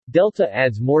Delta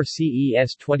adds more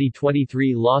CES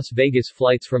 2023 Las Vegas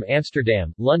flights from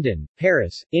Amsterdam, London,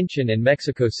 Paris, Incheon and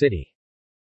Mexico City.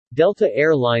 Delta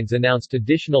Air Lines announced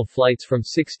additional flights from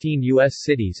 16 U.S.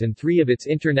 cities and 3 of its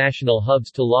international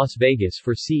hubs to Las Vegas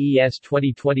for CES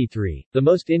 2023, the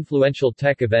most influential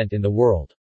tech event in the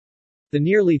world. The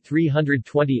nearly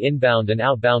 320 inbound and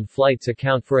outbound flights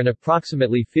account for an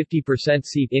approximately 50%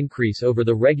 seat increase over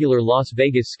the regular Las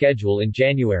Vegas schedule in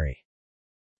January.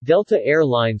 Delta Air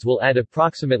Lines will add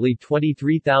approximately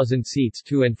 23,000 seats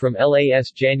to and from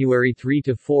LAS January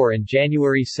 3–4 and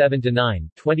January 7–9,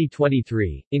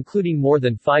 2023, including more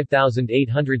than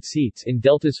 5,800 seats in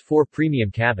Delta's 4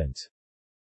 premium cabins.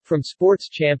 From sports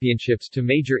championships to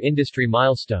major industry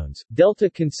milestones, Delta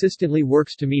consistently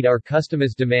works to meet our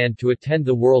customers' demand to attend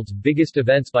the world's biggest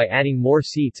events by adding more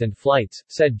seats and flights,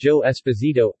 said Joe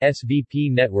Esposito,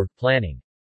 SVP Network Planning.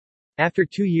 After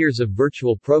 2 years of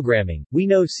virtual programming, we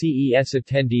know CES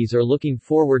attendees are looking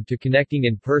forward to connecting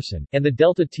in person, and the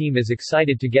Delta team is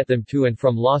excited to get them to and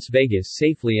from Las Vegas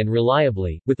safely and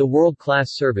reliably, with the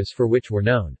world-class service for which we're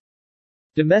known.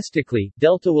 Domestically,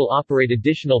 Delta will operate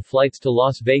additional flights to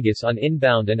Las Vegas on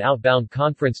inbound and outbound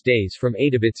conference days from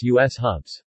 8 of its U.S.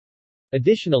 hubs.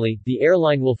 Additionally, the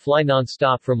airline will fly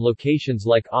non-stop from locations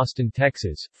like Austin,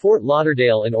 Texas, Fort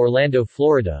Lauderdale and Orlando,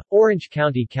 Florida, Orange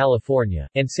County, California,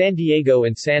 and San Diego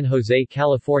and San Jose,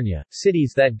 California,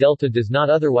 cities that Delta does not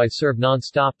otherwise serve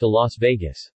non-stop to Las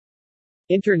Vegas.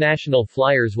 International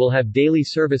flyers will have daily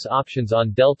service options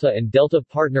on Delta and Delta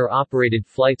partner-operated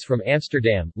flights from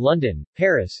Amsterdam, London,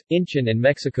 Paris, Incheon and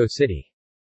Mexico City.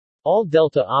 All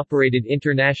Delta-operated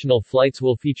international flights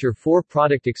will feature 4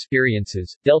 product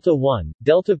experiences: Delta One,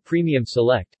 Delta Premium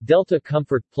Select, Delta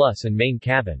Comfort Plus and Main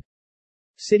Cabin.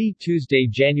 City Tuesday,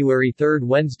 January 3rd,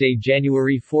 Wednesday,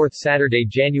 January 4th, Saturday,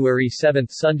 January 7th,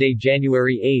 Sunday,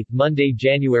 January 8th, Monday,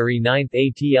 January 9th,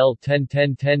 ATL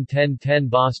 10-10-10-10-10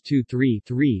 BOSS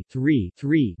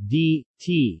 2-3-3-3-3 D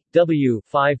T W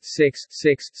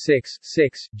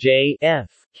 5-6-6-6-6 J F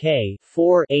K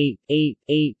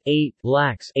 4-8-8-8-8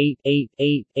 LAX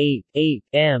 8-8-8-8-8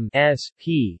 M S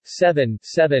P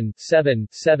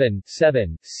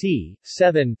 7-7-7-7-7 C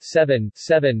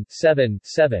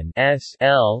 7-7-7-7-7 S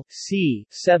L C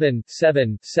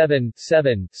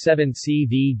 7-7-7-7-7 C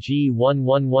V G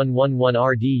 11111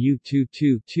 RDU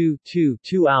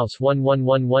 22222 AUS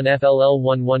 1111 FLL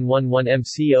 1111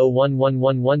 MCO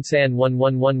 1111 SAN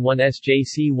 1111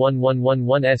 SJC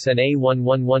 1111 SNA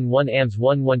 1111 AMS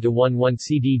 11-11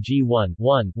 CDG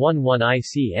 1-1 11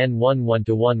 ICN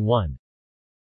 11-11